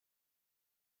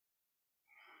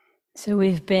So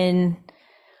we've been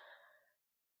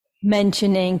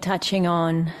mentioning, touching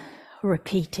on,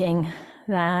 repeating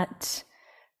that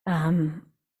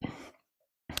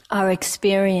our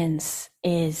experience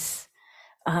is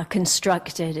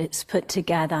constructed, it's put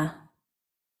together,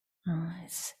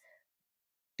 it's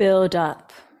built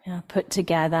up, put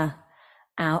together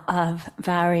out of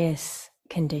various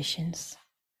conditions,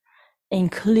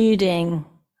 including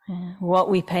what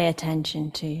we pay attention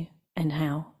to and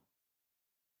how.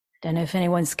 I don't know if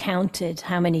anyone's counted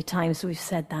how many times we've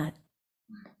said that.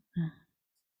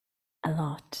 A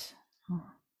lot.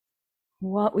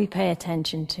 What we pay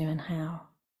attention to and how.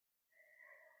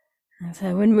 And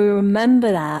so when we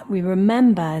remember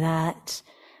that,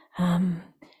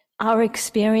 our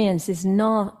experience is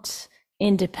not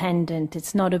independent,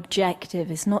 it's not objective,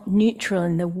 it's not neutral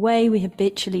in the way we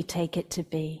habitually take it to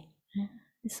be.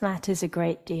 This matters a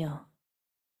great deal.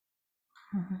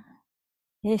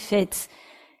 If it's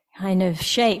kind of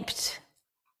shaped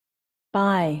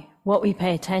by what we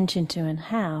pay attention to and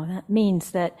how, that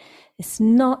means that it's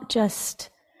not just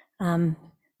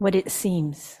what it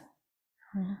seems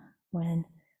when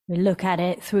we look at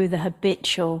it through the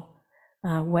habitual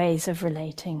ways of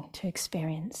relating to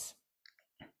experience.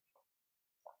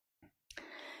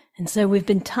 And so we've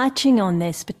been touching on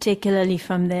this, particularly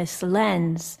from this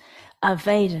lens of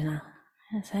Vedana,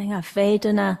 saying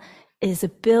Vedana is a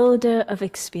builder of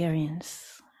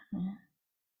experience.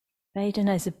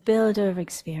 Vedana is a builder of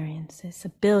experience. It's a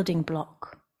building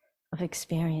block of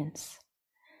experience.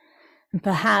 And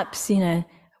perhaps,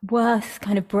 worth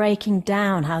kind of breaking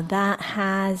down how that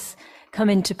has come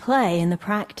into play in the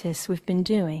practice we've been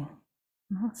doing.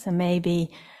 So maybe,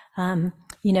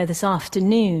 this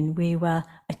afternoon we were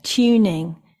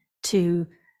attuning to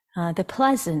the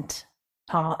pleasant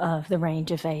part of the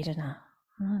range of Vedana.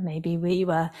 Maybe we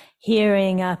were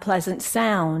hearing a pleasant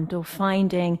sound or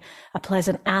finding a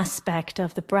pleasant aspect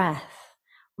of the breath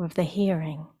or of the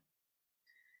hearing.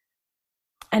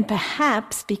 And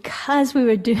perhaps because we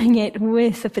were doing it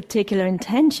with a particular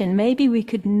intention, maybe we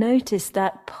could notice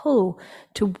that pull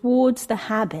towards the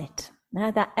habit,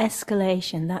 that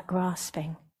escalation, that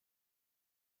grasping.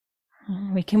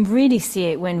 We can really see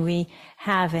it when we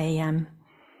have a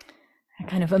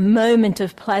kind of a moment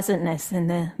of pleasantness in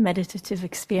the meditative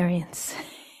experience.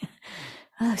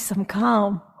 Some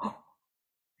calm.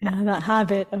 That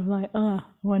habit of I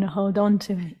want to hold on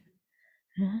to it.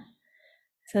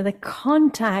 So the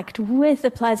contact with the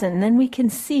pleasant, and then we can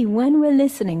see when we're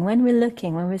listening, when we're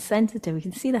looking, when we're sensitive, we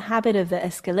can see the habit of the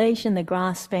escalation, the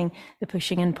grasping, the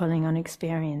pushing and pulling on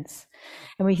experience.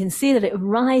 And we can see that it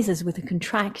arises with a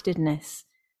contractedness,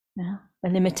 a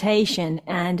limitation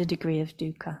and a degree of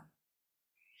dukkha.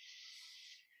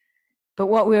 But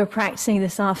what we were practicing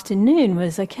this afternoon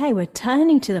was, we're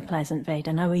turning to the pleasant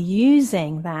Vedana. We're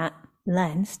using that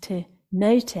lens to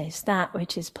notice that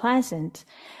which is pleasant,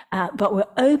 but we're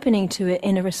opening to it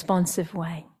in a responsive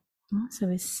way. So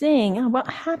we're seeing, what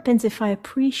happens if I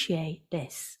appreciate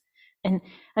this? And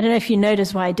I don't know if you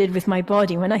noticed what I did with my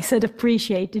body when I said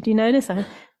appreciate. Did you notice? I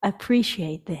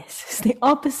appreciate this. It's the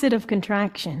opposite of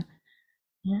contraction.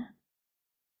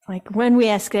 Like when we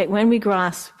escalate, when we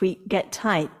grasp, we get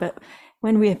tight, but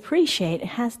when we appreciate, it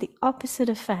has the opposite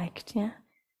effect. We're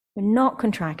not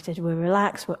contracted, we're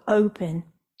relaxed, we're open.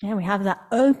 We have that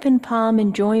open palm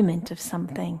enjoyment of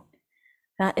something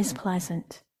that is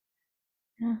pleasant,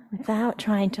 without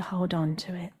trying to hold on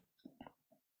to it.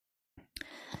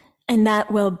 And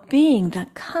that well-being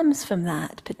that comes from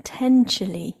that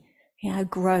potentially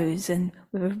grows, and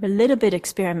we're a little bit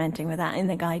experimenting with that in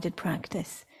the guided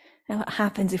practice. And what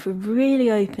happens if we're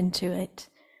really open to it,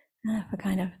 if we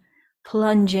kind of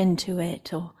plunge into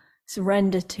it or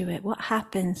surrender to it, what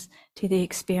happens to the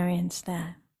experience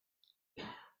there?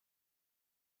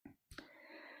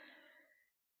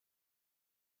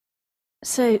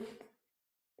 So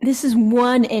this is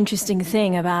one interesting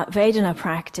thing about Vedana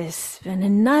practice, and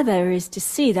another is to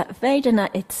see that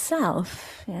Vedana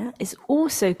itself is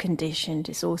also conditioned,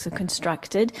 it's also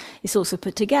constructed, it's also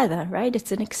put together, right?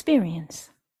 It's an experience.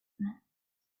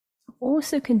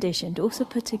 Also conditioned, also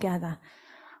put together,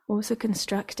 also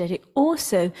constructed. It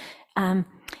also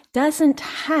doesn't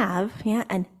have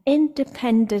an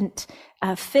independent,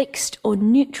 fixed or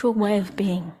neutral way of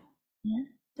being.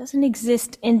 Doesn't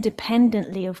exist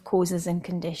independently of causes and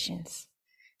conditions.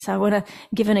 So I want to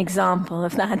give an example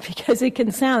of that because it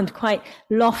can sound quite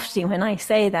lofty when I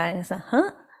say that. It's like,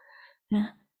 Well,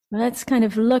 let's kind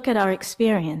of look at our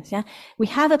experience. We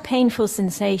have a painful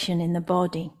sensation in the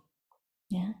body.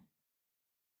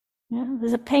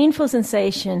 There's a painful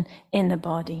sensation in the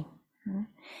body.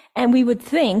 And we would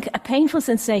think a painful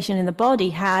sensation in the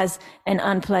body has an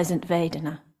unpleasant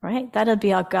Vedana, right? That'll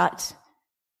be our gut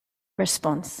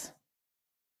response.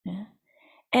 Yeah.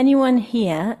 Anyone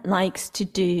here likes to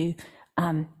do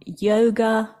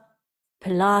yoga,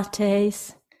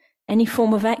 Pilates, any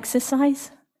form of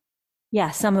exercise?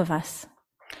 Yeah, some of us.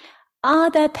 Are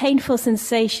there painful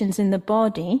sensations in the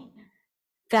body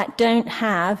that don't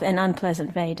have an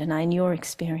unpleasant Vedana in your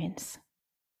experience?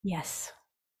 Yes.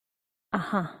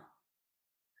 Yeah.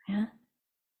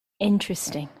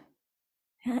 Interesting.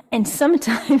 Yeah. And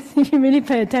sometimes if you really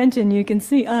pay attention, you can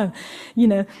see,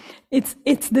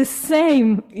 it's the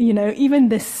same, even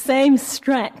the same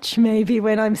stretch maybe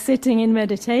when I'm sitting in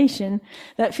meditation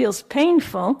that feels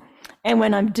painful, and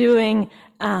when I'm doing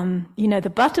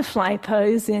the butterfly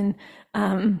pose in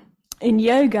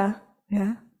yoga,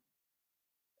 yeah,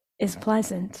 is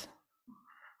pleasant.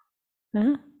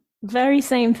 Yeah? Very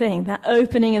same thing, that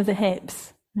opening of the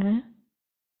hips. Yeah?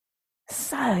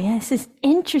 So, this is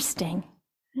interesting.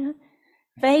 Yeah?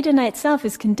 Vedana itself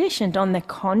is conditioned on the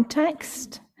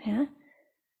context,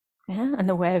 and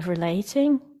the way of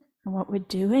relating and what we're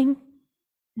doing.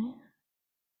 Yeah?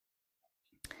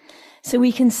 So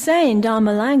we can say in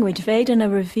Dharma language,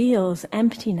 Vedana reveals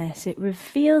emptiness. It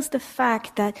reveals the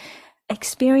fact that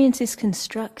experience is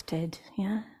constructed,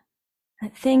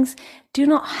 that things do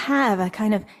not have a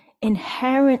kind of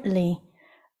inherently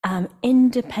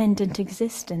independent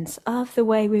existence of the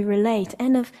way we relate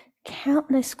and of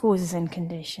countless causes and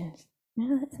conditions.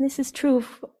 This is true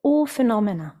of all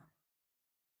phenomena.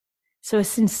 So a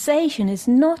sensation is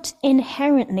not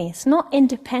inherently, it's not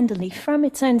independently from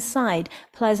its own side,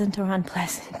 pleasant or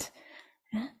unpleasant.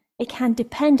 It can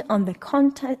depend on the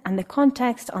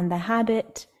context, on the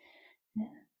habit,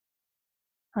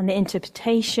 on the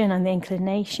interpretation, on the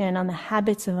inclination, on the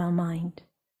habits of our mind.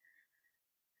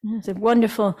 There's a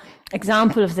wonderful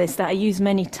example of this that I use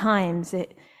many times.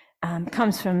 It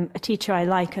comes from a teacher I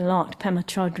like a lot, Pema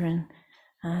Chodron.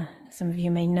 Some of you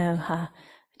may know her,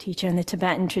 a teacher in the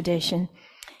Tibetan tradition.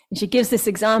 And she gives this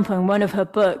example in one of her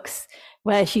books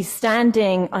where she's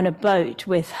standing on a boat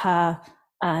with her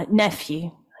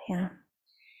nephew,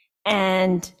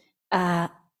 and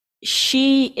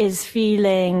she is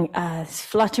feeling a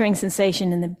fluttering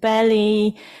sensation in the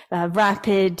belly,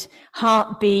 rapid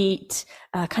heartbeat,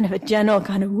 kind of a general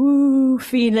kind of woo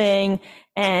feeling,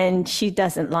 and she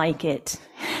doesn't like it.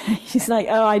 She's like,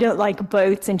 oh, I don't like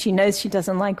boats, and she knows she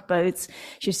doesn't like boats.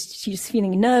 She's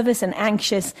feeling nervous and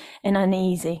anxious and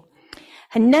uneasy.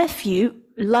 Her nephew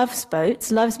loves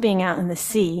boats, loves being out in the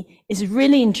sea, is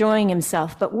really enjoying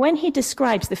himself, but when he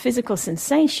describes the physical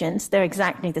sensations, they're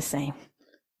exactly the same.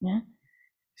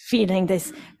 Feeling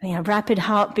this rapid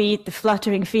heartbeat, the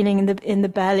fluttering feeling in the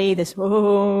belly, this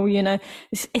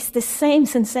it's the same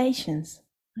sensations,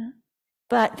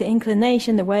 but the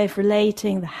inclination, the way of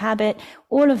relating, the habit,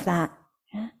 all of that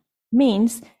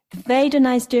means the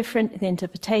Vedana is different, the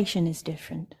interpretation is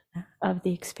different of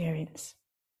the experience.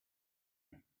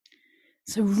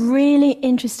 So really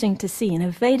interesting to see.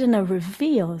 Vedana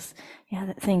reveals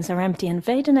that things are empty, and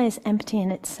Vedana is empty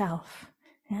in itself.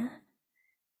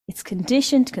 It's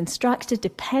conditioned, constructed,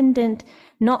 dependent,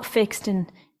 not fixed,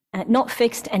 and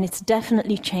it's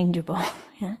definitely changeable.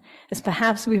 As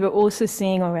perhaps we were also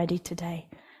seeing already today,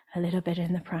 a little bit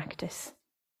in the practice.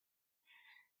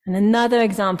 And another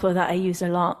example that I use a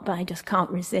lot, but I just can't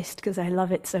resist because I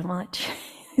love it so much,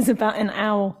 is about an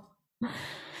owl.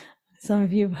 Some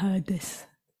of you have heard this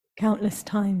countless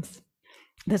times.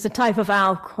 There's a type of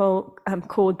owl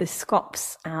called the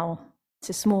Scops owl. It's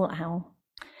a small owl.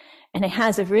 And it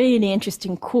has a really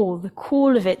interesting call. The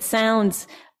call of it sounds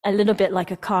a little bit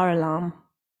like a car alarm.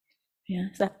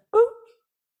 It's like, oop,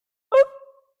 oop,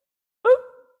 oop.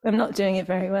 I'm not doing it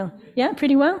very well. Yeah,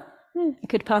 pretty well. It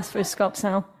could pass for a Scops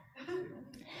owl.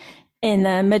 In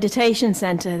the meditation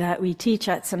center that we teach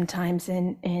at sometimes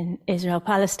in Israel,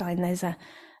 Palestine, there's an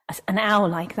owl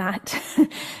like that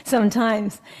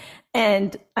sometimes.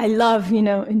 And I love,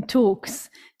 in talks,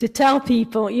 to tell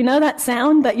people, that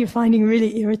sound that you're finding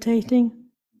really irritating?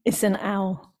 It's an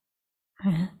owl.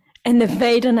 And the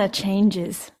Vedana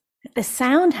changes. The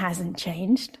sound hasn't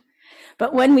changed.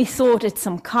 But when we thought it's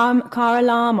some car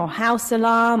alarm or house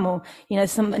alarm or,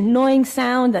 some annoying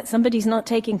sound that somebody's not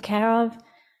taking care of,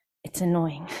 it's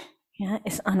annoying.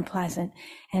 It's unpleasant.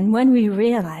 And when we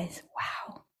realize,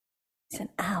 wow, it's an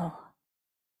owl.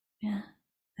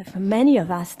 That for many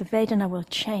of us, the Vedana will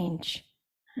change.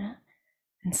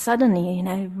 And suddenly,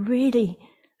 really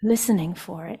listening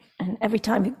for it. And every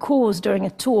time it calls during a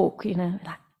talk, and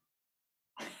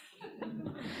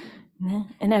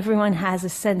everyone has a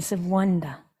sense of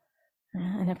wonder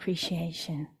and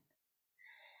appreciation.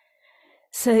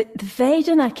 So the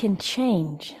Vedana can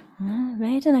change.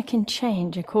 Vedana can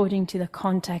change according to the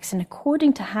context and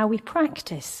according to how we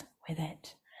practice with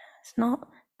it. It's not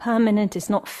permanent, it's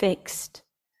not fixed,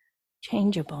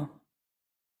 changeable.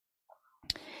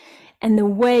 And the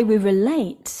way we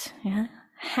relate,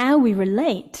 how we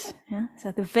relate,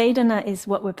 so the Vedana is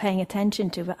what we're paying attention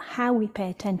to, but how we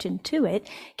pay attention to it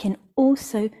can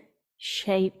also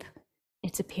shape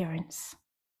its appearance.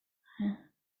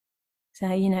 So,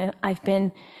 I've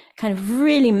been kind of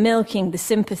really milking the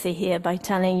sympathy here by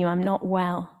telling you I'm not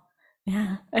well.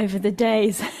 Over the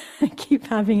days, I keep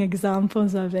having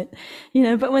examples of it,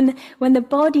 but when the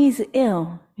body's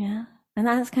ill, and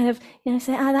that's kind of,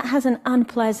 say, that has an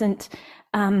unpleasant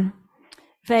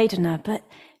Vedana, but,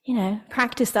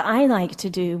 practice that I like to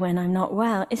do when I'm not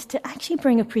well is to actually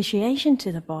bring appreciation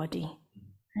to the body.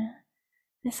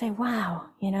 And say, wow,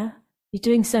 you're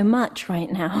doing so much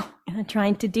right now,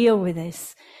 trying to deal with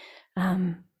this.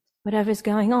 Whatever's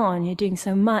going on, you're doing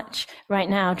so much right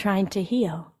now trying to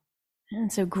heal.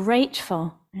 And so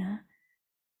grateful,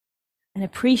 and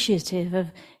appreciative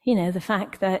of, the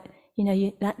fact that,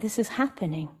 that this is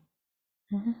happening.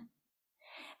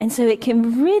 And so it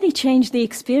can really change the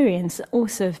experience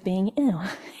also of being ill.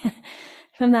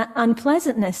 From that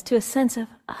unpleasantness to a sense of,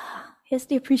 here's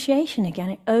the appreciation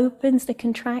again. It opens the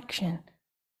contraction.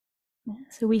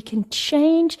 So we can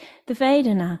change the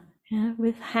Vedana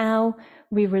with how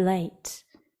we relate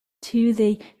to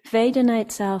the Vedana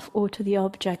itself or to the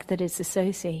object that it's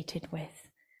associated with.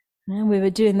 We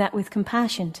were doing that with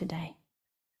compassion today.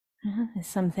 There's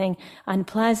something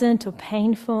unpleasant or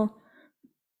painful.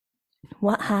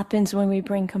 What happens when we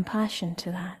bring compassion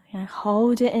to that?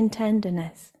 Hold it in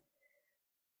tenderness.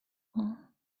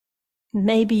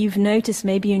 Maybe you've noticed,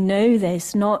 maybe you know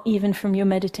this, not even from your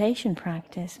meditation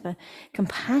practice, but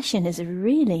compassion is a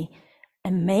really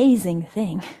amazing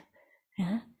thing.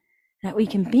 That we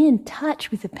can be in touch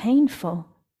with the painful,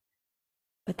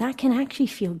 but that can actually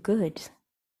feel good.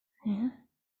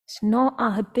 It's not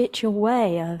our habitual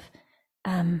way of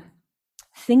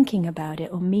thinking about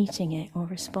it or meeting it or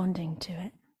responding to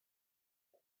it.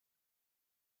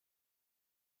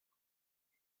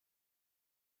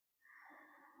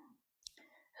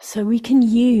 So we can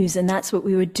use, and that's what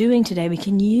we were doing today, we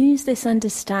can use this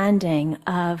understanding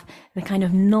of the kind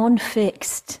of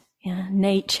non-fixed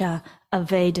nature of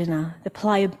Vedana, the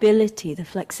pliability, the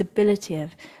flexibility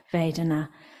of Vedana.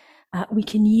 We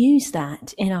can use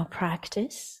that in our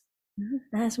practice,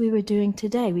 as we were doing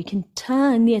today. We can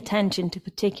turn the attention to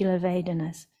particular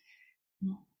Vedanas,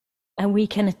 and we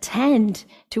can attend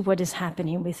to what is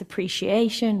happening with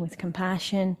appreciation, with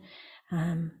compassion,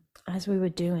 as we were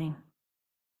doing.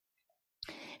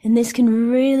 And this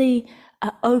can really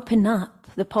open up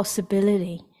the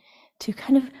possibility to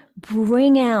kind of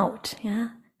bring out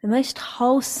the most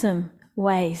wholesome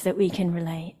ways that we can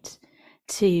relate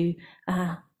to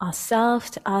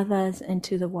ourselves, to others, and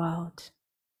to the world.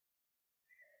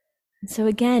 And so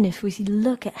again, if we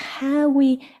look at how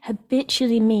we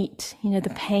habitually meet,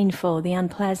 the painful, the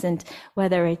unpleasant,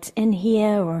 whether it's in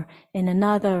here or in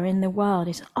another or in the world,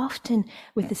 it's often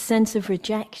with a sense of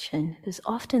rejection. There's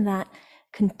often that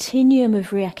continuum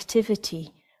of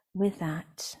reactivity with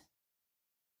that.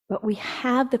 But we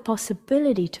have the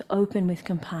possibility to open with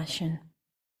compassion.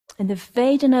 And the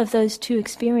Vedana of those two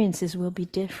experiences will be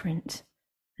different.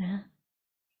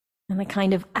 And the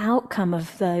kind of outcome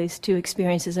of those two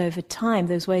experiences over time,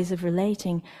 those ways of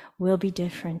relating, will be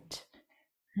different.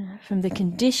 From the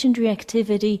conditioned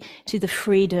reactivity to the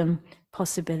freedom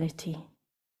possibility.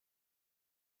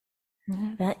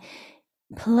 That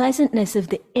pleasantness of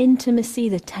the intimacy,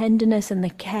 the tenderness, and the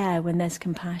care when there's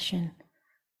compassion.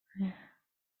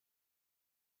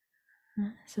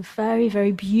 It's a very,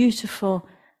 very beautiful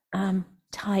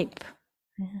type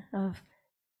of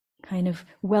kind of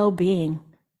well-being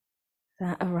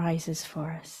that arises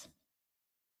for us.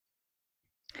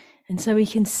 And so we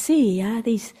can see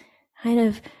these kind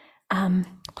of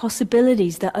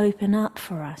possibilities that open up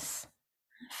for us.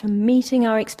 For meeting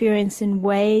our experience in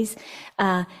ways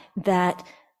that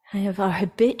kind of are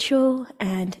habitual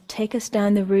and take us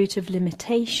down the route of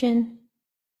limitation,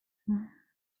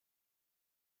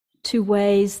 to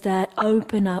ways that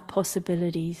open up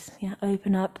possibilities,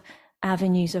 open up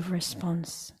avenues of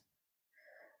response.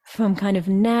 From kind of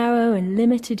narrow and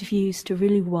limited views to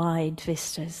really wide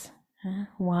vistas,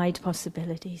 wide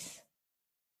possibilities.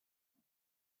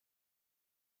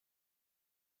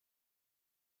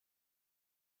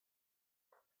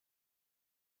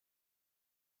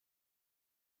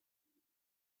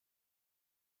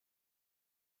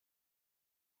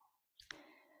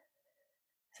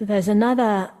 So there's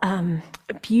another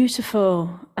a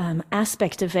beautiful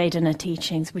aspect of Vedana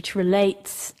teachings which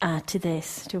relates to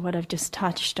this, to what I've just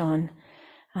touched on.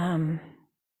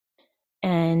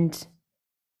 And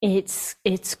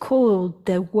it's called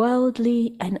the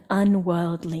worldly and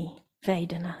unworldly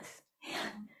Vedanas.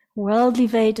 Worldly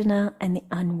Vedana and the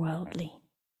unworldly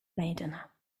Vedana.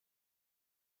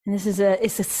 And this is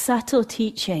it's a subtle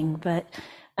teaching, but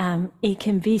it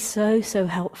can be so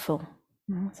helpful.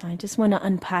 So I just want to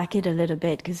unpack it a little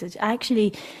bit, because it's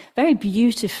actually very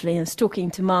beautifully. I was talking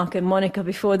to Mark and Monica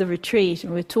before the retreat,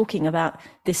 and we were talking about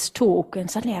this talk, and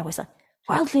suddenly I was like,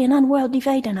 worldly and unworldly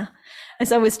Vedana,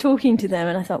 as I was talking to them,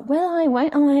 and I thought, won't I?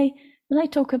 Will I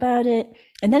talk about it?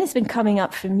 And then it's been coming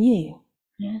up from you.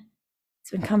 Yeah,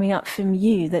 it's been coming up from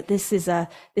you that this is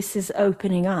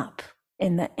opening up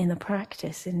in the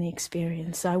practice, in the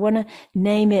experience. So I want to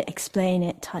name it, explain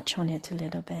it, touch on it a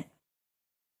little bit.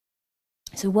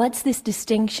 So what's this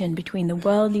distinction between the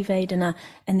worldly Vedana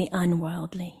and the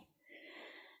unworldly?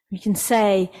 We can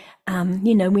say,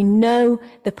 we know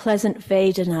the pleasant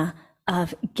Vedana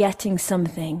of getting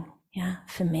something,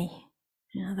 for me.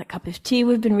 That cup of tea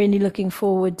we've been really looking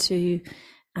forward to,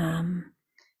 the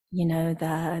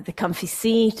comfy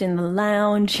seat in the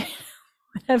lounge,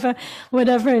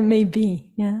 whatever it may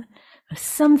be,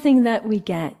 something that we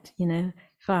get,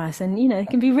 for us. And, it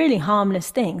can be really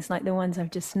harmless things like the ones I've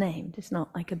just named. It's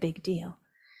not like a big deal.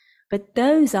 But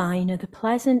those are, the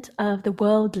pleasant of the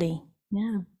worldly,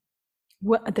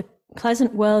 the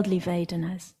pleasant worldly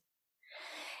Vedanas.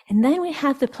 And then we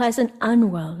have the pleasant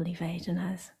unworldly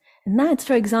Vedanas. And that's,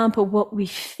 for example, what we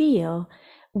feel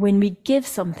when we give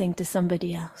something to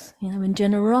somebody else, when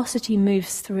generosity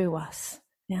moves through us.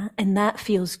 And that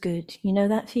feels good. You know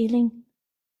that feeling?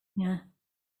 Yeah.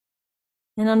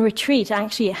 And on retreat,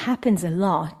 actually, it happens a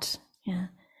lot. Yeah.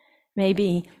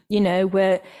 Maybe,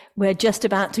 we're just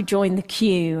about to join the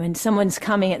queue and someone's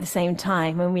coming at the same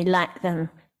time, and we let them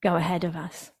go ahead of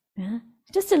us. Yeah.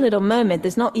 Just a little moment.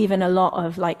 There's not even a lot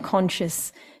of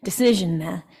conscious decision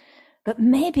there. But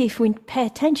maybe if we pay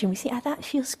attention, we see, that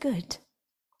feels good.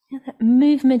 That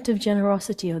movement of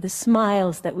generosity, or the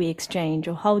smiles that we exchange,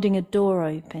 or holding a door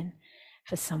open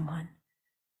for someone.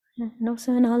 And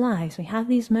also in our lives, we have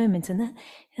these moments, and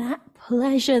that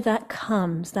pleasure that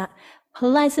comes, that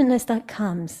pleasantness that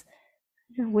comes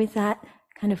with that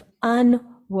kind of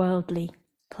unworldly,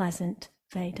 pleasant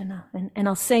Vedana. And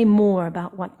I'll say more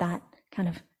about what that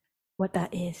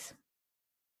is.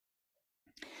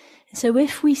 So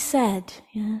if we said,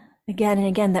 again and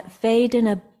again, that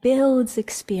Vedana builds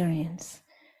experience,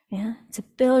 it's a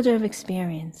builder of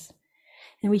experience.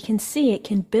 And we can see it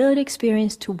can build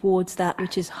experience towards that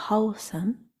which is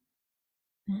wholesome,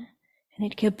 and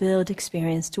it can build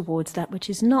experience towards that which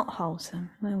is not wholesome.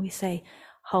 When we say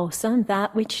wholesome,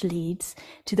 that which leads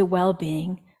to the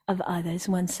well-being of others,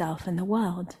 oneself, and the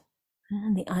world.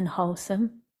 And the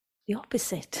unwholesome, the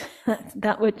opposite,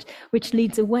 that which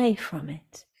leads away from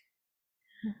it.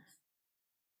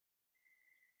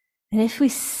 And if we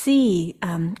see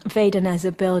Vedana as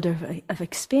a builder of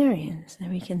experience, then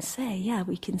we can say,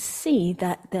 we can see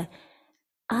that the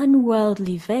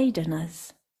unworldly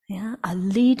Vedanas, are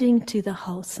leading to the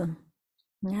wholesome.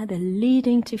 They're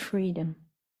leading to freedom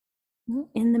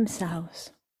in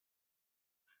themselves.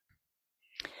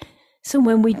 So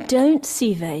when we don't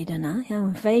see Vedana,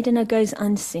 when Vedana goes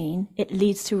unseen, it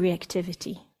leads to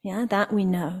reactivity. That we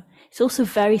know. It's also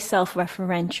very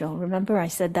self-referential. Remember, I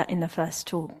said that in the first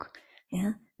talk.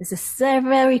 There's a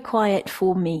very quiet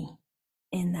for me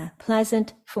in there.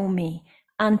 Pleasant for me,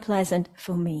 unpleasant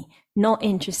for me, not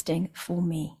interesting for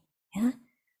me.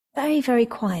 Very, very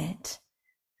quiet,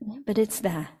 but it's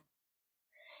there.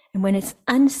 And when it's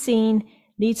unseen,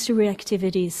 leads to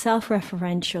reactivity, is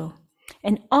self-referential,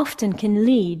 and often can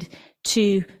lead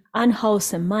to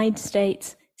unwholesome mind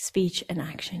states, speech, and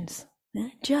actions,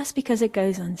 just because it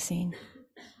goes unseen.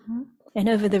 And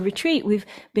over the retreat, we've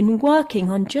been working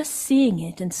on just seeing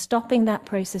it and stopping that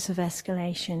process of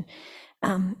escalation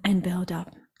and build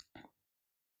up.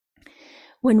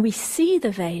 When we see the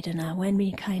Vedana, when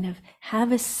we kind of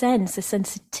have a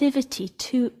sensitivity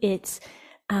to its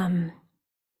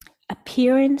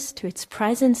appearance, to its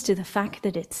presence, to the fact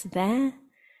that it's there,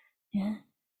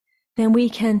 then we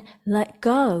can let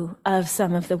go of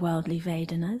some of the worldly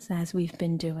Vedanas, as we've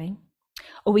been doing,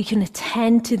 or we can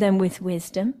attend to them with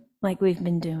wisdom, like we've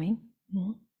been doing.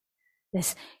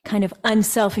 This kind of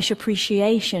unselfish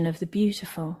appreciation of the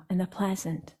beautiful and the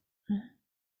pleasant.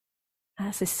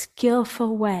 That's a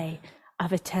skillful way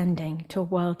of attending to a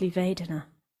worldly Vedana.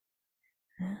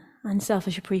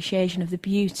 Unselfish appreciation of the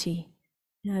beauty,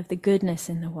 of the goodness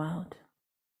in the world.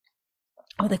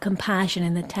 or the compassion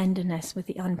and the tenderness with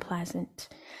the unpleasant,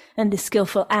 and the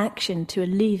skillful action to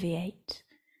alleviate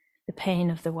the pain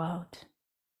of the world.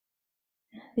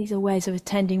 These are ways of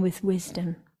attending with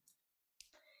wisdom.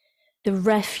 The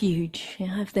refuge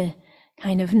of the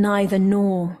kind of neither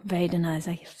nor Vedanas.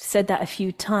 I've said that a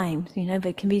few times, but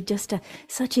it can be just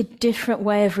such a different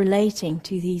way of relating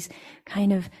to these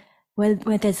kind of, where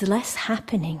there's less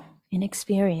happening in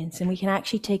experience, and we can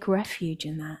actually take refuge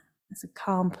in that. It's a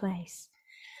calm place.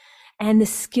 And the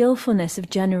skillfulness of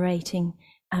generating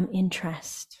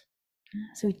interest.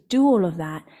 So we do all of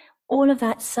that. All of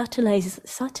that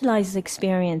subtilizes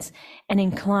experience and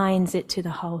inclines it to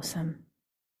the wholesome.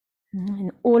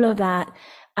 And all of that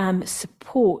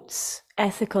supports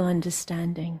ethical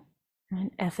understanding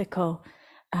and ethical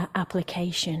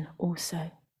application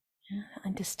also.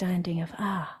 Understanding of,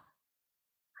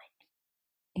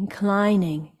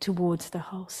 inclining towards the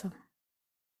wholesome.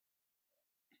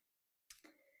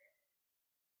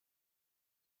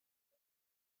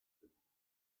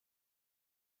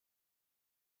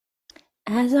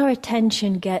 As our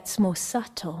attention gets more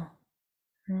subtle,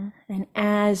 and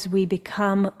as we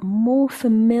become more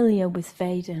familiar with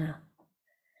Vedana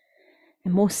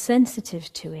and more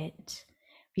sensitive to it,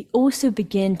 we also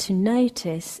begin to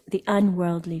notice the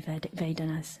unworldly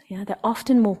Vedanas. They're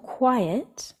often more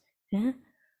quiet,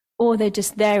 or they're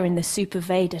just there in the super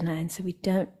Vedana, and so we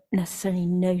don't necessarily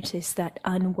notice that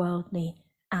unworldly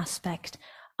aspect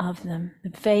of them. The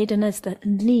Vedanas that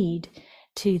lead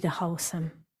to the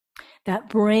wholesome, that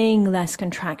bring less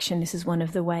contraction. This is one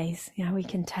of the ways, we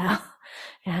can tell.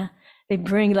 They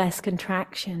bring less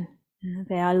contraction.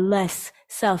 They are less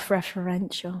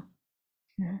self-referential.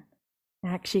 They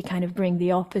actually kind of bring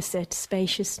the opposite,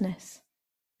 spaciousness.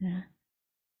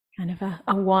 Kind of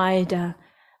a wider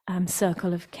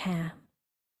circle of care.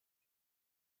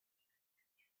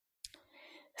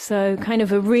 So kind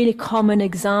of a really common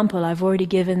example, I've already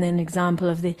given an example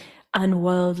of the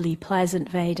unworldly, pleasant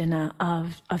Vedana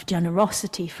of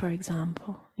generosity, for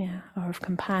example, or of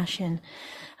compassion.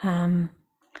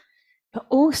 But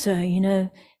also,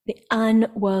 the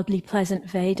unworldly, pleasant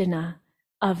Vedana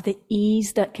of the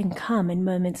ease that can come in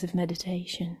moments of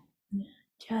meditation.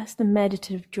 Just the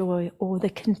meditative joy or the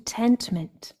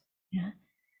contentment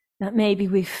that maybe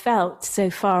we've felt so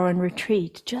far on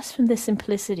retreat, just from the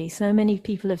simplicity. So many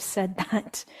people have said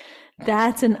that.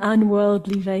 That's an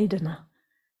unworldly Vedana.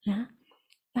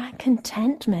 That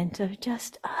contentment of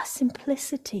just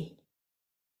simplicity.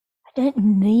 I don't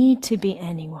need to be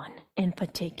anyone in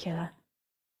particular.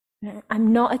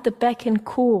 I'm not at the beck and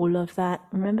call of that.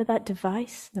 Remember that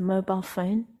device, the mobile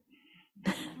phone?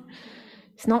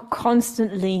 It's not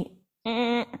constantly,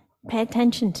 pay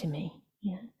attention to me.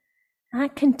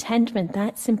 That contentment,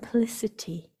 that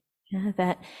simplicity,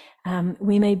 that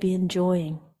we may be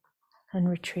enjoying on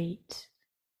retreat.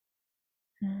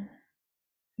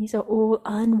 These are all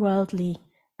unworldly,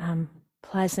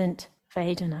 pleasant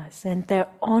Vedanas, and they're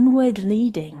onward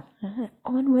leading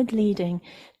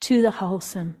to the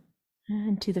wholesome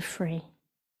and to the free.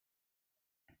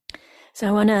 So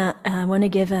I wanna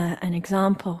give an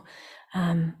example.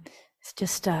 It's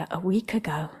just a week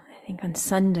ago, I think on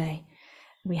Sunday,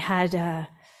 we had a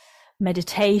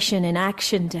meditation in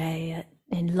action day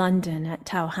in London at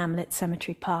Tower Hamlets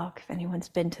Cemetery Park, if anyone's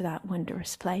been to that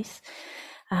wondrous place.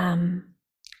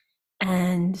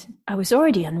 And I was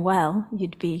already unwell.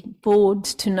 You'd be bored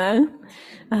to know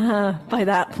by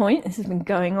that point. This has been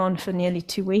going on for nearly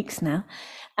 2 weeks now.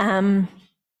 And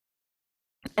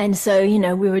so,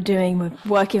 we're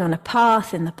working on a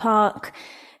path in the park.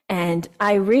 And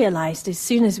I realized as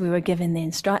soon as we were given the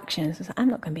instructions, I'm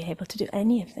not going to be able to do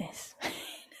any of this.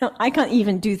 I can't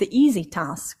even do the easy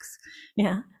tasks.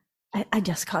 I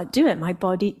just can't do it. My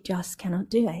body just cannot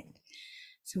do it.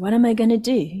 So what am I going to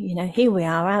do? Here we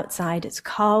are outside. It's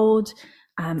cold.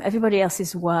 Everybody else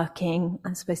is working.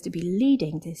 I'm supposed to be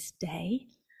leading this day.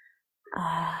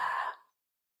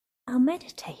 I'll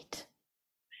meditate.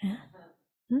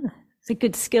 It's a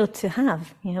good skill to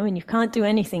have, when you can't do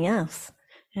anything else.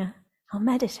 I'll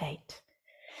meditate.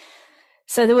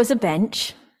 So there was a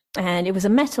bench, and it was a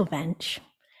metal bench,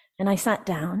 and I sat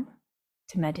down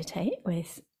to meditate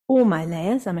with all my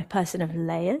layers. I'm a person of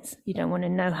layers. You don't want to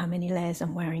know how many layers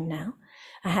I'm wearing now.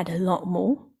 I had a lot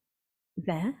more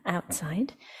there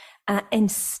outside.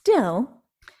 And still,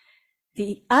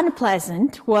 the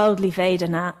unpleasant worldly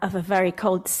Vedana of a very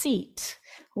cold seat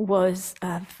was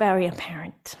very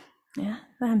apparent.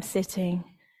 I'm sitting,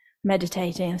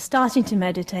 meditating. I'm starting to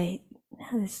meditate.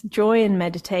 This joy in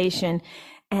meditation.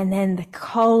 And then the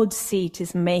cold seat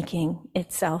is making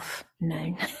itself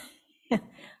known.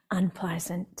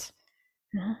 Unpleasant.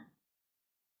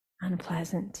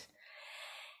 unpleasant.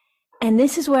 And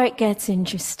this is where it gets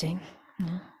interesting.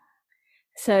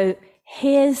 So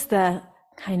here's the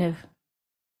kind of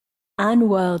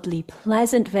unworldly,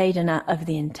 pleasant Vedana of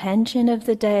the intention of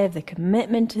the day, of the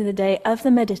commitment to the day, of the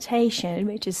meditation,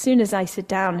 which as soon as I sit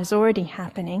down is already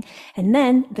happening. And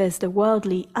then there's the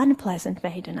worldly, unpleasant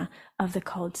Vedana of the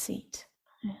cold seat.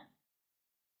 Yeah.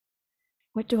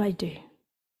 What do I do?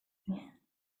 Yeah.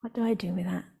 What do I do with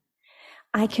that?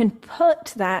 I can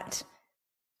put that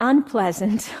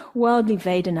unpleasant, worldly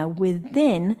Vedana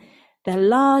within the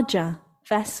larger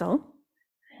vessel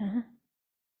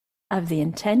of the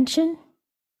intention,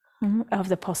 of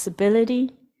the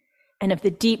possibility, and of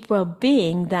the deep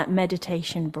well-being that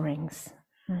meditation brings.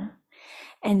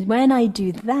 And when I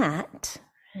do that,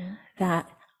 that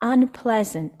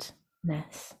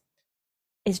unpleasantness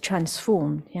is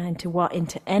transformed into what?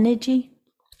 Into energy,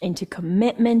 into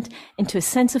commitment, into a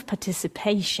sense of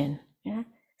participation.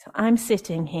 So I'm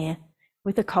sitting here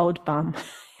with a cold bum,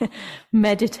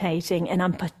 meditating, and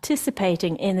I'm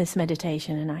participating in this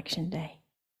meditation and action day.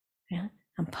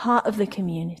 I'm part of the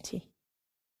community.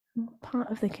 Part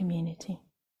of the community.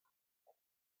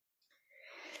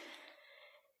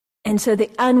 And so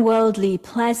the unworldly,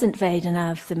 pleasant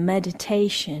Vedana of the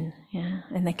meditation,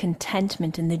 and the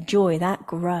contentment and the joy, that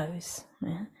grows.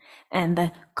 And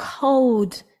the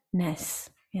coldness,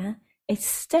 it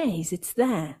stays, it's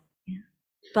there.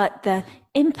 But the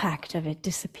impact of it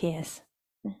disappears.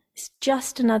 It's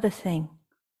just another thing.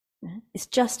 It's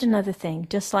just another thing.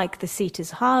 Just like the seat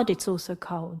is hard, it's also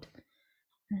cold.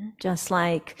 Just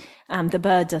like the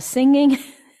birds are singing,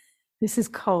 this is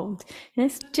cold.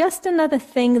 It's just another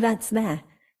thing that's there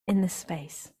in the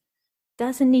space.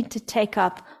 Doesn't need to take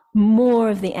up more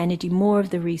of the energy, more of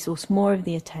the resource, more of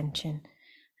the attention.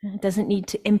 It doesn't need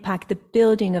to impact the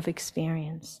building of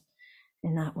experience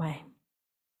in that way.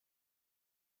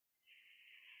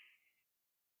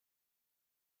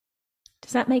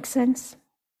 Does that make sense?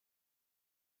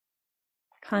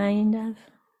 Kind of.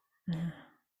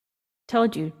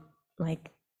 Told you,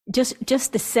 like,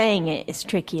 just the saying it is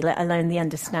tricky, let alone the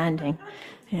understanding.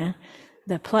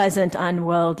 The pleasant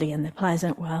unworldly and the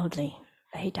pleasant worldly.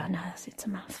 Vedanas, it's a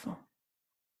mouthful.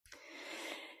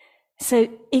 So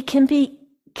it can be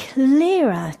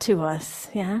clearer to us,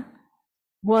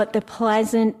 what the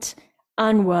pleasant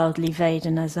unworldly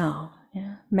Vedanas are.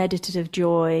 Meditative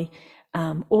joy,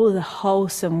 all the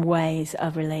wholesome ways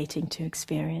of relating to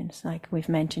experience, like we've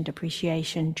mentioned,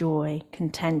 appreciation, joy,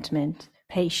 contentment,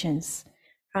 patience,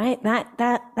 right?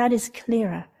 That is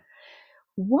clearer.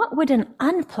 What would an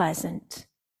unpleasant,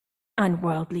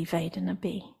 unworldly Vedana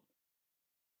be?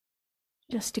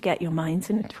 Just to get your minds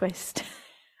in a twist,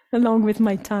 along with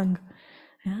my tongue.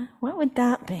 What would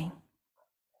that be?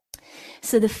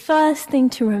 So the first thing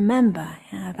to remember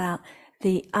about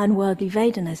the unworldly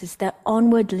Vedanas is they're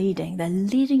onward leading. They're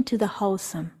leading to the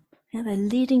wholesome. They're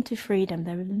leading to freedom.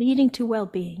 They're leading to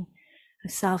well-being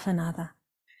of self and other.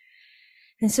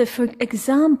 And so, for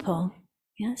example,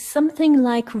 something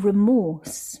like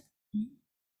remorse.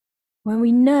 When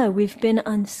we know we've been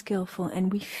unskillful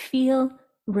and we feel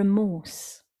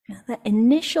remorse, the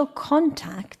initial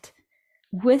contact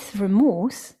with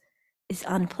remorse is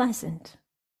unpleasant,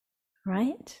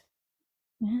 right?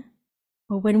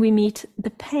 Or when we meet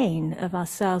the pain of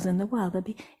ourselves in the world,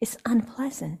 it's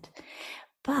unpleasant.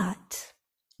 But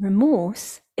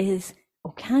remorse is,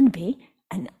 or can be,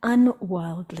 an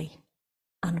unworldly,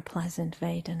 unpleasant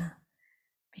Vedana.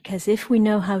 Because if we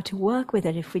know how to work with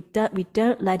it, if we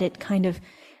don't let it kind of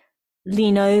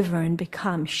lean over and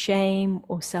become shame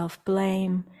or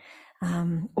self-blame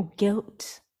or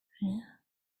guilt,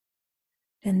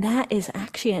 then that is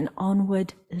actually an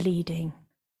onward leading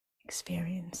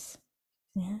experience.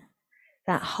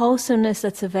 That wholesomeness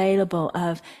that's available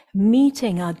of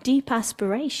meeting our deep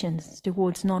aspirations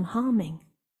towards non-harming.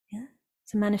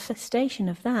 It's a manifestation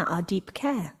of that, our deep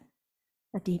care,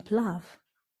 our deep love.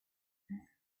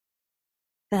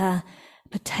 The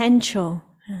potential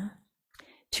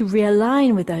to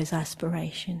realign with those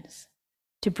aspirations,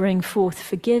 to bring forth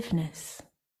forgiveness,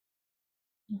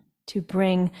 to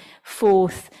bring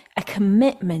forth a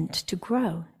commitment to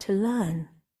grow, to learn.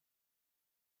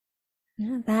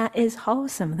 That is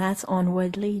wholesome. That's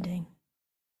onward leading.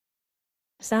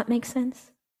 Does that make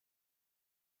sense?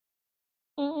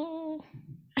 For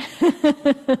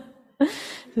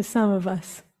some of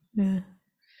us. Yeah.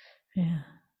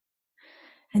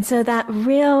 And so that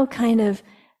real kind of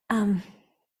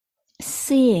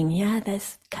seeing,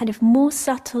 there's kind of more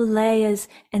subtle layers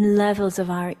and levels of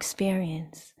our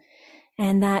experience.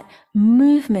 And that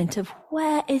movement of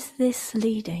where is this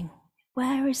leading?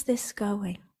 Where is this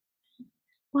going?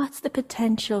 What's the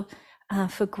potential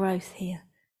for growth here?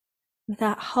 With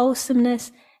that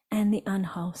wholesomeness and the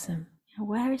unwholesome.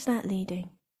 Where is that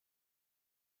leading?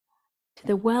 To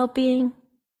the well-being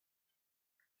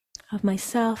of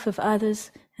myself, of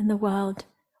others, and the world,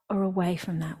 or away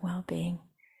from that well-being?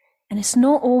 And it's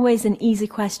not always an easy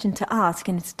question to ask,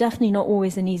 and it's definitely not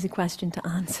always an easy question to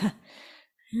answer.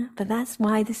 But that's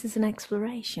why this is an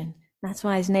exploration. That's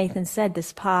why, as Nathan said,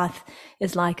 this path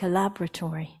is like a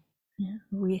laboratory.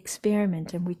 We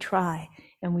experiment and we try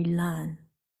and we learn.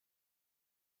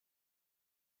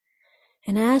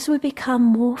 And as we become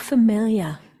more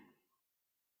familiar,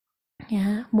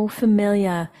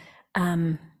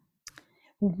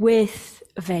 with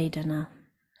Vedana,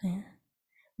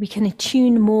 we can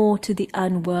attune more to the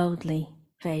unworldly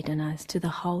Vedanas, to the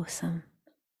wholesome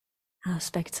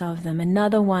aspects of them.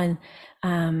 Another one,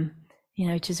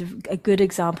 which is a good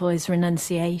example, is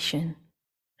renunciation.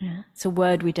 It's a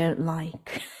word we don't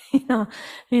like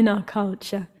in our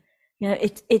culture.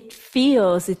 It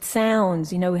feels, it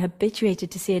sounds, we're habituated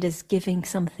to see it as giving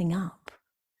something up.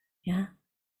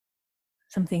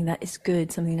 Something that is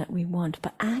good, something that we want.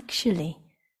 But actually,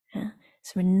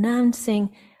 it's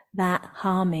renouncing that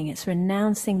harming. It's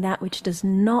renouncing that which does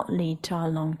not lead to our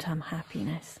long-term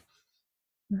happiness.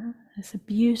 It's a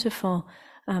beautiful,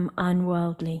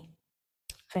 unworldly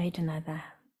Vedana there.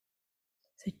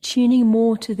 So tuning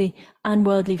more to the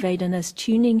unworldly Vedanas,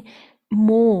 tuning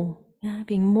more,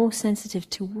 being more sensitive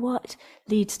to what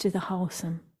leads to the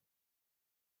wholesome.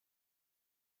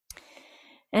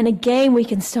 And again, we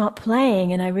can start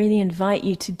playing, and I really invite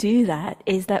you to do that,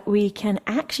 is that we can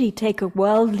actually take a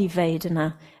worldly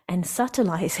Vedana and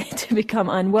subtleize it to become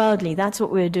unworldly. That's what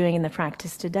we're doing in the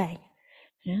practice today.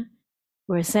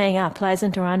 We're saying,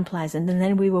 pleasant or unpleasant, and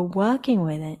then we were working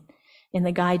with it in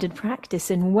the guided practice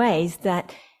in ways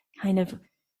that kind of,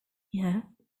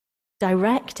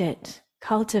 direct it,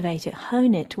 cultivate it,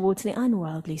 hone it towards the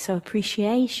unworldly. So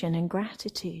appreciation and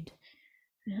gratitude.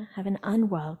 Have an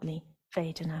unworldly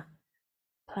Vedana,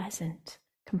 pleasant,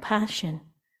 compassion,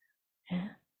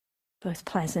 both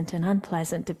pleasant and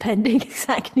unpleasant, depending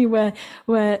exactly where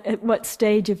at what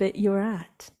stage of it you're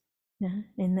at,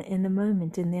 in the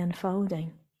moment, in the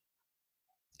unfolding.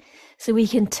 So we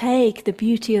can take the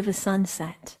beauty of a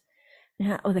sunset,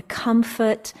 or the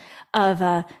comfort of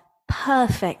a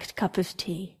perfect cup of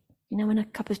tea. When a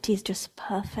cup of tea is just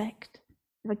perfect.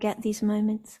 Ever get these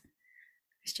moments?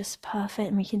 It's just perfect,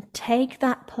 and we can take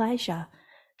that pleasure,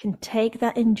 can take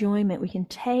that enjoyment, we can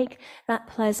take that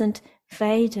pleasant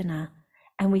Vedana,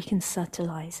 and we can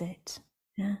subtleize it.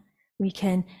 We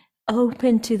can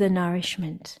open to the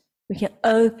nourishment. We can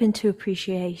open to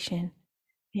appreciation.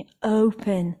 We can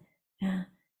open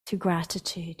to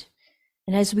gratitude.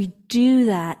 And as we do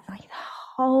that, the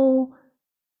whole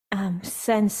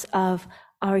sense of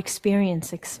our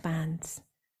experience expands.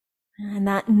 And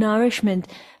that nourishment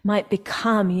might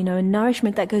become, a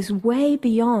nourishment that goes way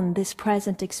beyond this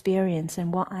present experience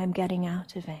and what I'm getting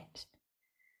out of it.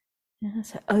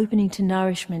 So opening to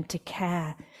nourishment, to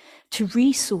care, to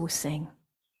resourcing.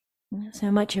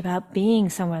 So much about being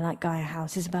somewhere like Gaia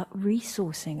House is about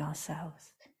resourcing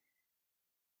ourselves.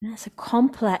 It's a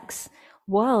complex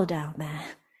world out there.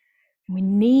 We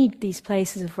need these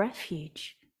places of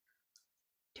refuge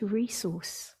to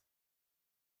resource,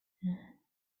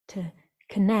 to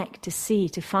connect, to see,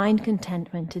 to find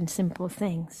contentment in simple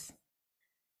things,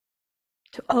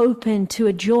 to open to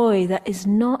a joy that is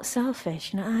not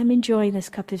selfish. I'm enjoying this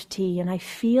cup of tea, and I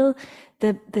feel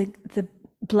the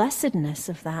blessedness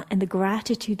of that and the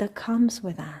gratitude that comes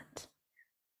with that.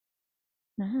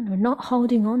 And we're not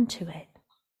holding on to it.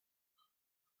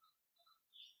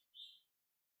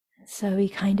 So we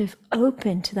kind of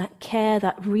open to that care,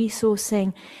 that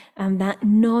resourcing, and that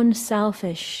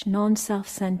non-selfish,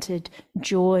 non-self-centered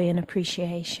joy and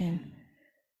appreciation.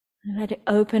 And let it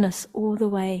open us all the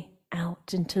way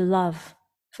out into love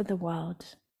for the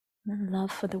world, and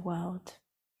love for the world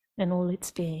and all its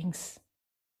beings.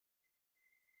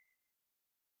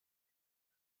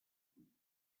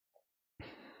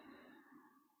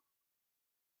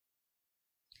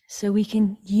 So we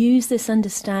can use this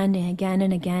understanding again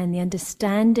and again, the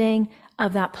understanding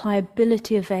of that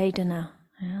pliability of Vedana,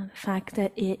 the fact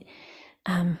that it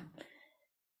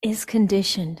is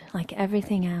conditioned like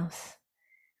everything else.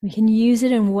 We can use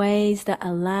it in ways that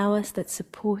allow us, that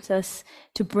support us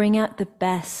to bring out the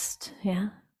best, the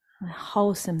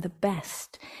wholesome, the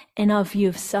best in our view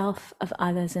of self, of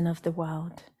others, and of the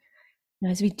world. And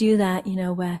as we do that,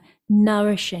 we're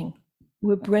nourishing,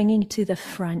 we're bringing to the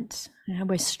front,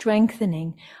 we're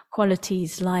strengthening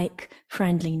qualities like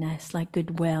friendliness, like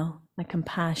goodwill, like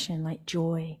compassion, like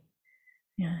joy.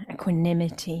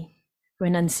 equanimity,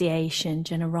 renunciation,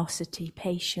 generosity,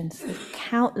 patience. There's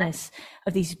countless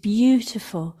of these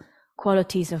beautiful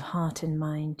qualities of heart and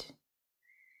mind.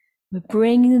 We're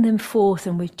bringing them forth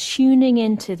and we're tuning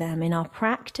into them in our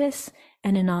practice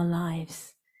and in our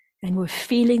lives. And we're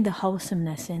feeling the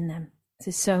wholesomeness in them.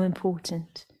 This is so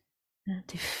important,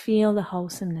 to feel the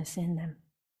wholesomeness in them.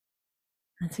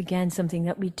 That's again something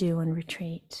that we do on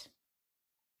retreat.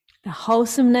 The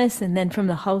wholesomeness, and then from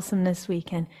the wholesomeness we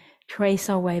can trace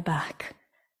our way back.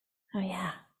 Oh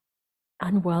yeah,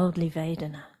 unworldly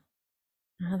Vedana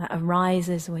that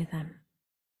arises with them.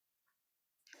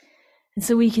 And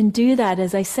so we can do that,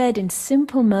 as I said, in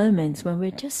simple moments when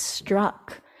we're just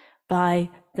struck by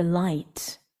the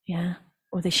light,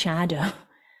 or the shadow,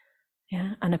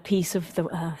 and a piece of the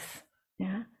earth,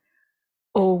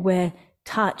 or we're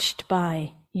touched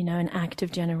by, an act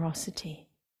of generosity.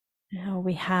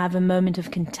 We have a moment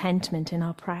of contentment in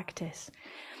our practice.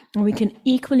 And we can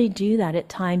equally do that at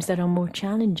times that are more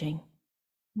challenging.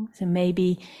 So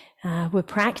maybe we're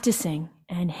practicing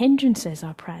and hindrances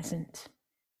are present.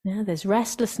 There's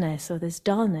restlessness, or there's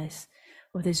dullness,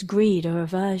 or there's greed or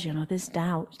aversion, or there's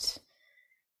doubt.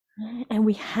 And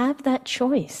we have that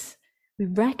choice. We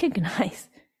recognize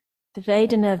the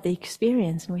Vedana of the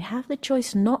experience, and we have the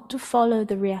choice not to follow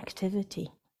the reactivity.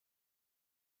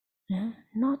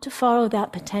 Not to follow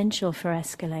that potential for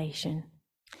escalation,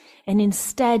 and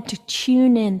instead to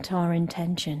tune into our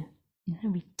intention.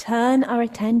 We turn our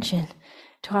attention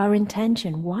to our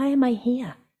intention. Why am I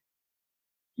here?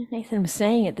 Nathan was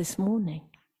saying it this morning.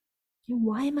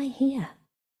 Why am I here?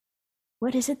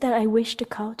 What is it that I wish to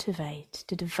cultivate,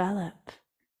 to develop?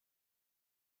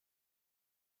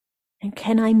 And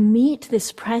can I meet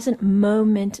this present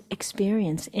moment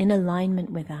experience in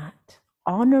alignment with that,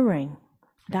 honoring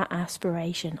that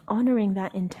aspiration, honoring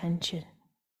that intention?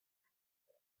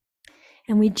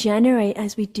 And we generate,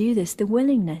 as we do this, the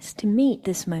willingness to meet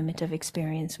this moment of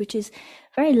experience, which is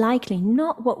very likely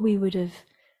not what we would have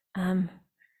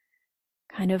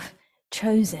kind of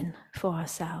chosen for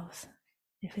ourselves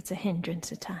if it's a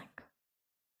hindrance attack.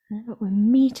 But we're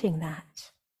meeting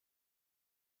that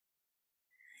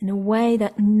in a way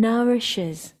that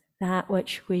nourishes that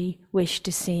which we wish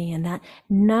to see, and that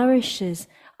nourishes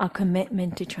our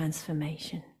commitment to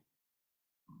transformation.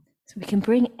 So we can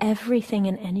bring everything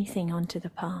and anything onto the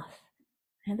path.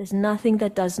 There's nothing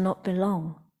that does not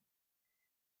belong.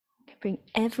 We can bring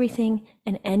everything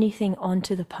and anything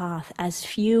onto the path as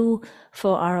fuel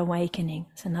for our awakening.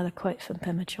 It's another quote from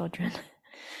Pema Chodron.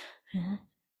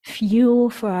 Fuel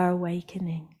for our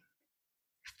awakening.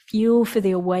 Fuel for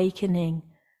the awakening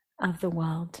of the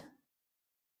world.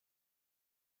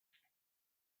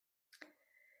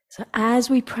 So as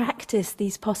we practice,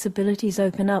 these possibilities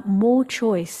open up more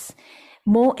choice,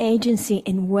 more agency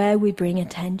in where we bring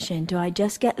attention. Do I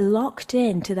just get locked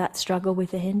into that struggle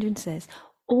with the hindrances?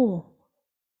 Or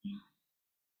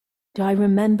do I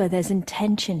remember there's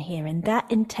intention here, and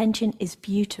that intention is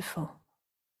beautiful?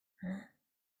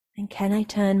 And can I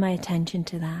turn my attention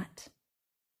to that?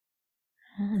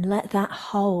 And let that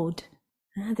hold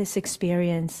this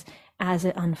experience as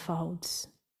it unfolds.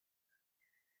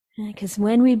 Because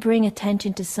when we bring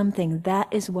attention to something, that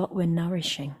is what we're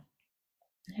nourishing.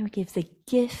 We give the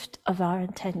gift of our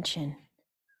attention.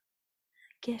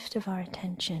 Gift of our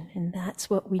attention, and that's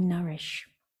what we nourish.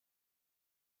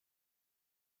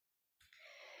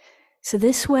 So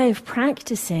this way of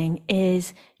practicing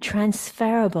is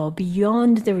transferable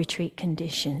beyond the retreat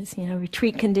conditions.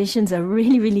 Retreat conditions are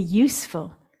really, really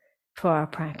useful for our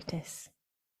practice.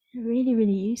 Really,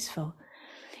 really useful.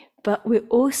 But we're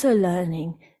also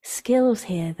learning skills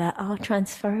here that are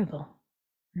transferable,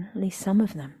 at least some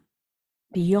of them,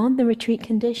 beyond the retreat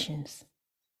conditions.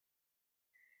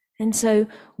 And so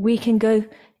we can go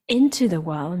into the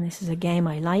world, and this is a game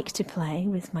I like to play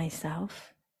with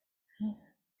myself,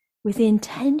 with the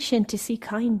intention to see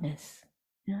kindness,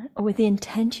 or with the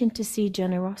intention to see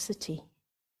generosity,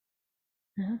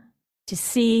 to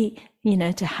see,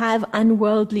 to have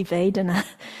unworldly Vedana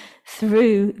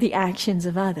through the actions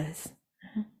of others.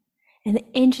 And the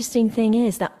interesting thing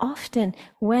is that often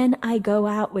when I go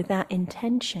out with that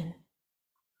intention,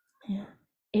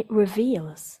 it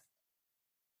reveals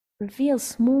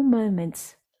small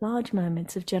moments, large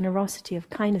moments of generosity, of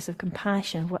kindness, of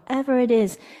compassion, whatever it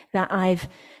is that I've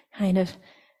kind of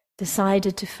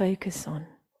decided to focus on.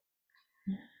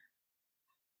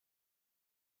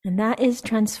 And that is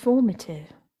transformative.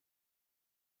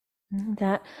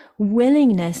 That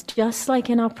willingness, just like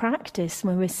in our practice,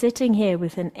 when we're sitting here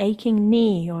with an aching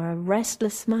knee or a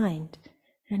restless mind,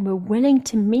 and we're willing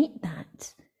to meet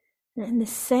that in the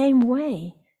same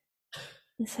way,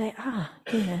 and say,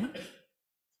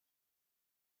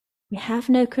 we have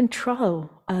no control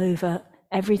over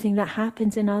everything that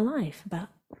happens in our life, about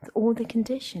all the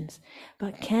conditions.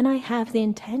 But can I have the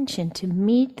intention to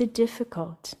meet the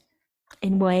difficult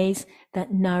in ways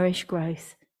that nourish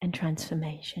growth and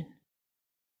transformation?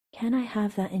 Can I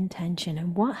have that intention?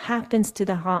 And what happens to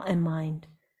the heart and mind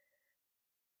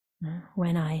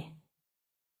when I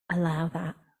allow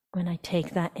that, when I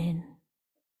take that in?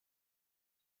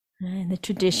 In the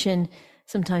tradition,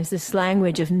 sometimes this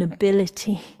language of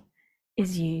nobility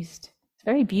is used. It's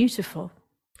very beautiful.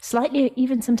 Slightly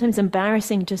even sometimes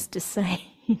embarrassing just to say,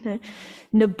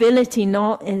 nobility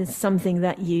not is something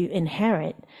that you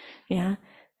inherit,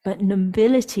 but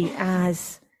nobility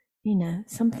as,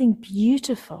 something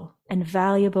beautiful and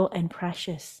valuable and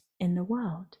precious in the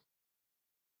world.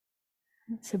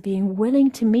 So being willing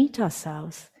to meet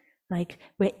ourselves like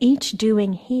we're each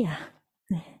doing here,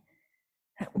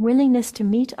 that willingness to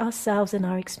meet ourselves in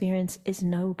our experience is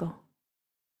noble.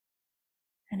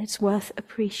 And it's worth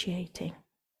appreciating,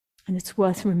 and it's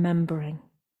worth remembering.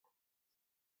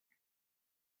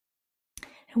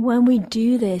 And when we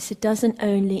do this, it doesn't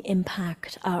only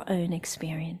impact our own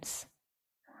experience.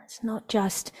 It's not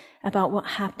just about what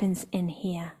happens in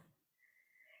here.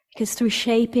 Because through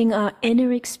shaping our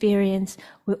inner experience,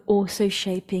 we're also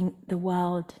shaping the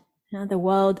world. The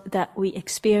world that we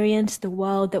experience, the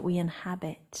world that we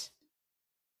inhabit.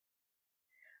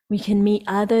 We can meet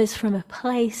others from a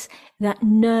place that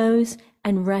knows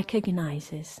and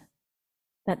recognizes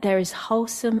that there is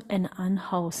wholesome and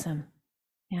unwholesome,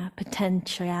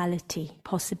 potentiality,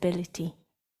 possibility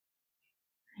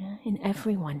in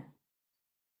everyone.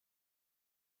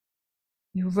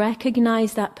 We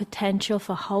recognize that potential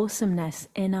for wholesomeness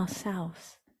in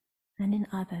ourselves and in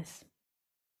others.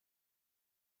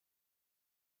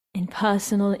 In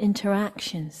personal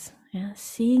interactions,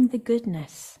 seeing the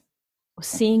goodness, or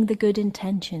seeing the good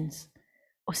intentions,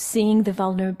 or seeing the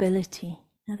vulnerability.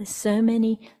 Now, there's so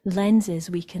many lenses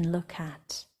we can look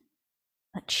at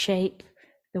that shape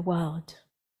the world.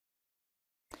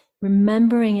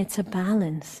 Remembering it's a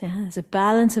balance. There's a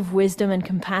balance of wisdom and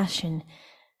compassion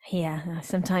here.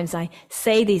 Sometimes I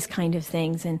say these kind of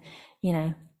things and,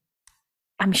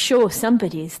 I'm sure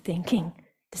somebody is thinking,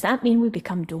 does that mean we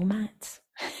become doormats?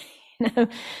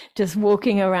 Just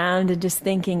walking around and just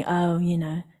thinking,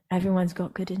 everyone's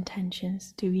got good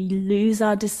intentions. Do we lose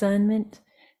our discernment?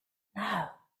 No.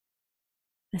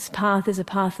 This path is a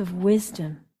path of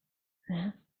wisdom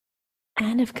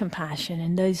and of compassion,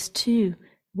 and those two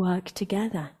work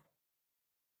together.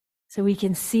 So we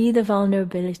can see the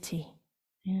vulnerability,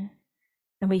 and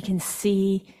we can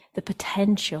see the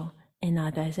potential in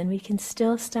others, and we can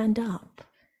still stand up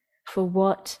for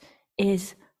what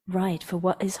is right, for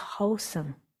what is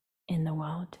wholesome in the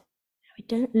world. We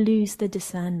don't lose the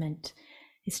discernment.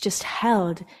 It's just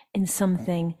held in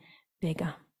something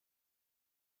bigger.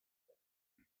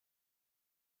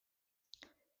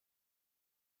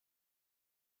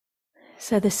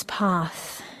 So this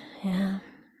path,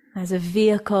 as a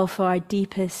vehicle for our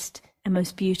deepest and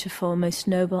most beautiful, most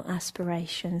noble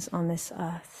aspirations on this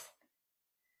earth.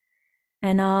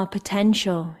 And our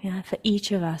potential, for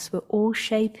each of us, we're all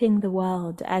shaping the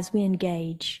world as we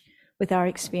engage with our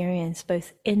experience,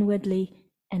 both inwardly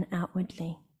and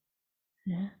outwardly,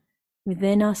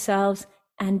 within ourselves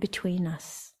and between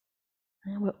us.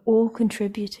 We're all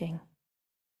contributing.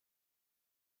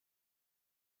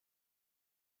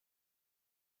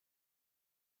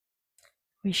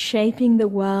 We're shaping the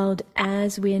world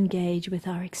as we engage with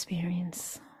our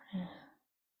experience,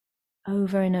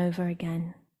 over and over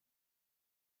again.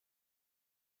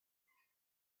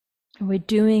 And we're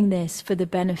doing this for the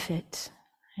benefit,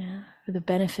 for the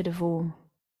benefit of all.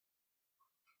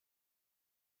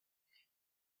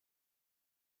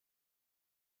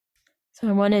 So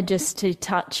I wanted just to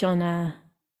touch on a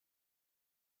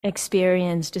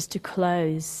experience, just to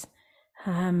close,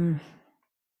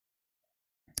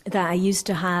 that I used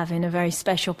to have in a very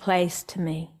special place to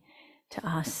me, to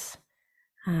us.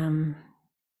 A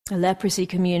leprosy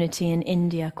community in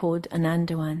India called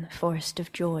Anandawan, Forest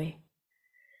of Joy.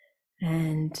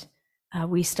 And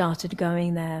we started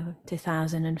going there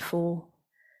 2004.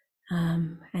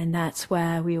 And that's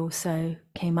where we also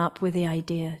came up with the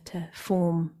idea to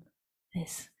form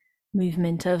this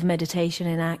movement of meditation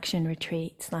and action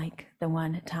retreats like the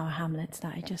one at Tower Hamlets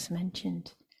that I just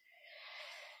mentioned.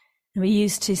 And we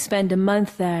used to spend a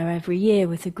month there every year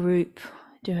with a group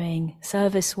doing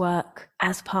service work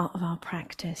as part of our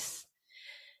practice.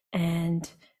 And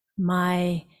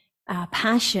my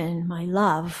passion, my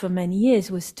love for many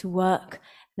years was to work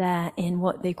there in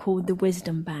what they called the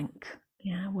wisdom bank.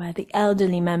 Yeah, where the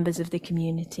elderly members of the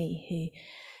community who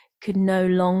could no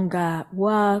longer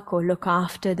work or look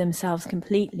after themselves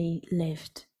completely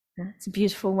lived. Yeah, it's a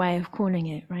beautiful way of calling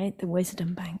it, right? The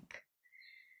wisdom bank.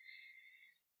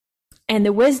 And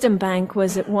the wisdom bank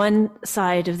was at one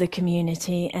side of the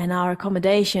community and our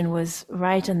accommodation was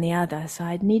right on the other. So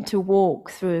I'd need to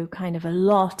walk through kind of a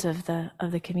lot of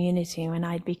the community when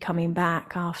I'd be coming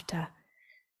back after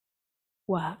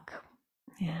work.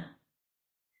 Yeah.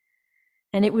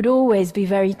 And it would always be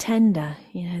very tender,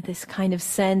 this kind of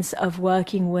sense of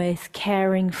working with,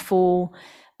 caring for,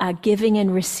 giving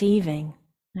and receiving,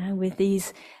 with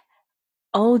these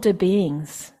older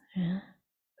beings,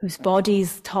 whose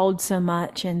bodies told so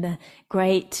much, and the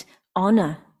great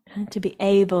honor to be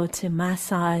able to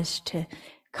massage, to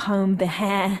comb the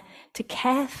hair, to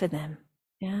care for them,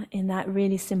 in that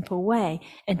really simple way,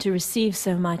 and to receive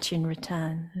so much in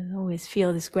return. I always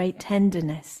feel this great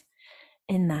tenderness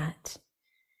in that.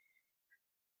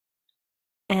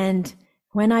 And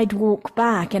when I'd walk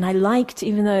back, and I liked,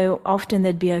 even though often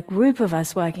there'd be a group of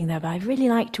us working there, but I really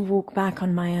liked to walk back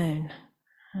on my own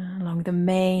along the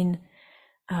main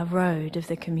road of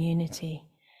the community.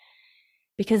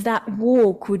 Because that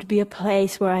walk would be a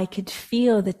place where I could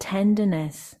feel the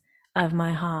tenderness of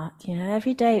my heart.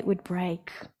 Every day it would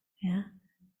break.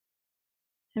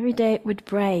 Every day it would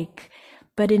break,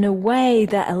 but in a way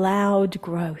that allowed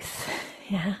growth.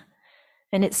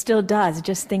 And it still does,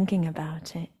 just thinking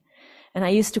about it. And I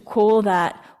used to call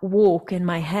that walk in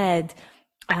my head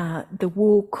the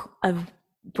walk of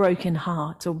broken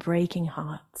hearts or breaking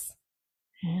hearts.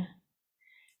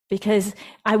 Because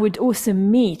I would also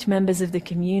meet members of the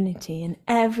community, and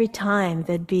every time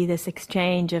there'd be this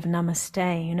exchange of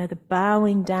namaste, the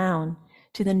bowing down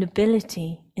to the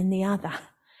nobility in the other.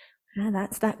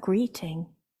 That's that greeting.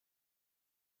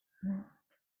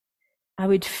 I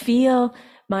would feel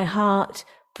my heart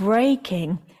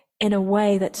breaking in a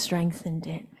way that strengthened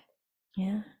it.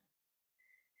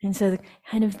 And so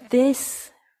kind of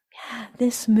this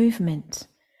movement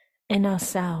in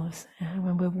ourselves,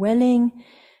 when we're willing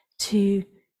to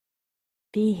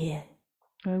be here,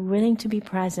 when we're willing to be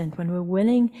present, when we're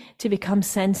willing to become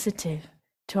sensitive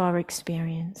to our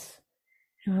experience,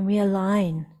 and when we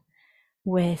align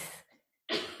with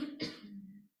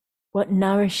what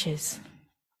nourishes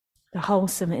the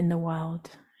wholesome in the world,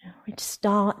 which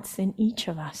starts in each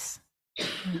of us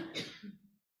and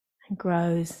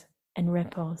grows and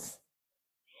ripples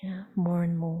more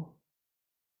and more.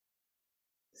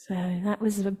 So that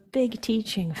was a big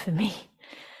teaching for me,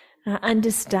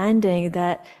 understanding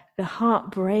that the heart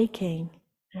breaking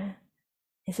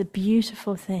is a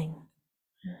beautiful thing.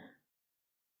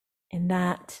 In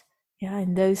that,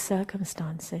 in those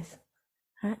circumstances,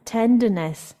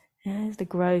 tenderness is the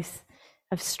growth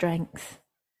of strength,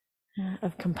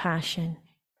 of compassion,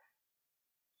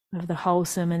 of the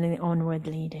wholesome and the onward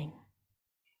leading.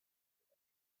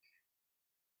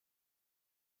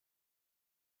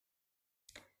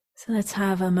 So let's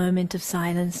have a moment of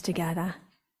silence together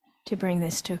to bring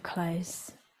this to a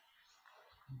close.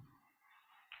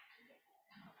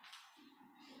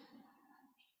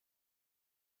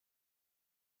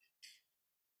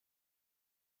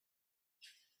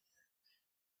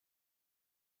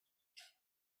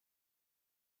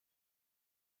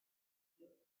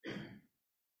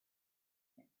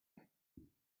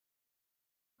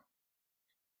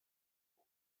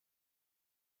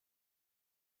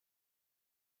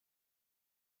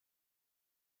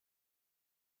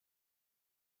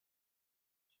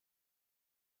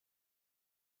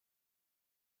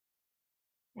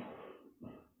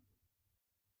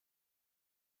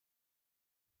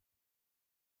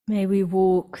 May we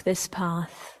walk this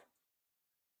path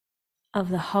of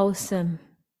the wholesome,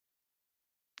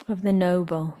 of the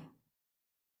noble,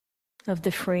 of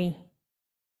the free.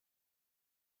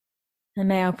 And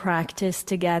may our practice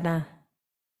together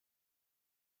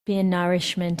be a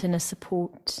nourishment and a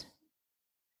support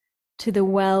to the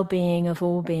well-being of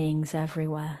all beings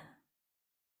everywhere,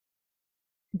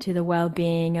 and to the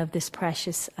well-being of this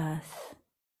precious earth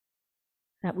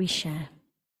that we share.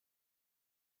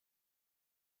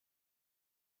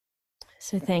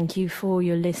 So thank you for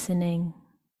your listening,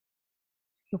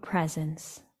 your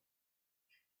presence,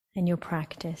 and your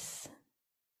practice.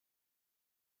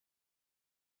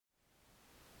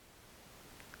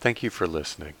 Thank you for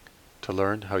listening. To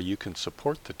learn how you can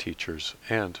support the teachers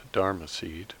and Dharma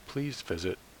Seed, please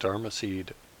visit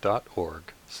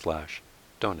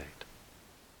dharmaseed.org/donate.